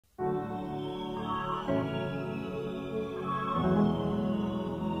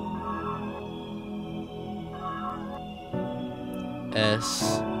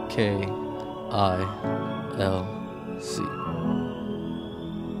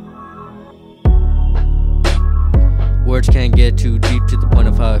Words can't get too deep to the point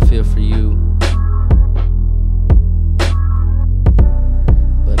of how I feel for you,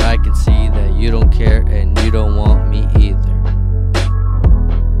 but I can see that you don't care and you don't want me either.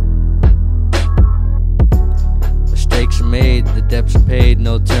 Mistakes are made, the debts are paid,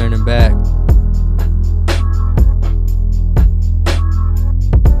 no turning back.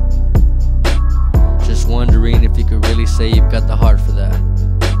 Just wondering if you could really say you've got the heart for that.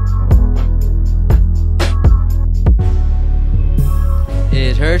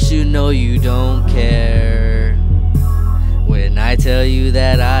 It hurts, you know you don't care when I tell you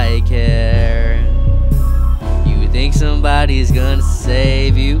that I care. You think somebody's gonna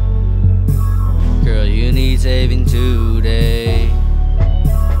save you? Girl, you need saving today.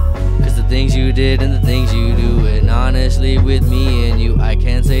 Cause the things you did and the things you do, and honestly with me and you, I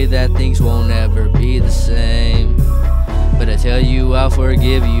can't say that things won't ever be the same. But I tell you I'll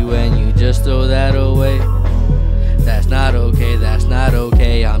forgive you and you just throw that away. That's not okay, that's not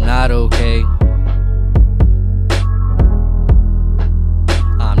okay, I'm not okay.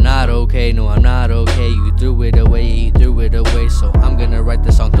 I'm not okay, no I'm not okay. You threw it away, so I'm gonna write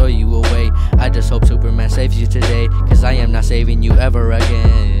the song, throw you away. I just hope Superman saves you today, cause I am not saving you ever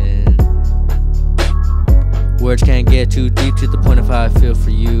again. Words can't get too deep to the point of how I feel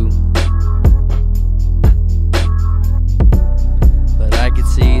for you, but I can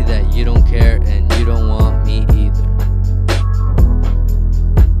see that you don't care and you don't want me either.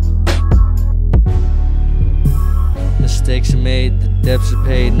 Mistakes are made, the debts are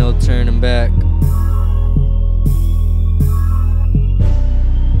paid, no turning back.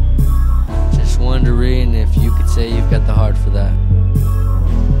 Just wondering if you could say you've got the heart for that.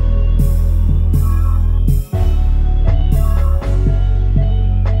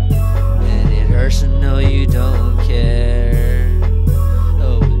 And it hurts to know you don't care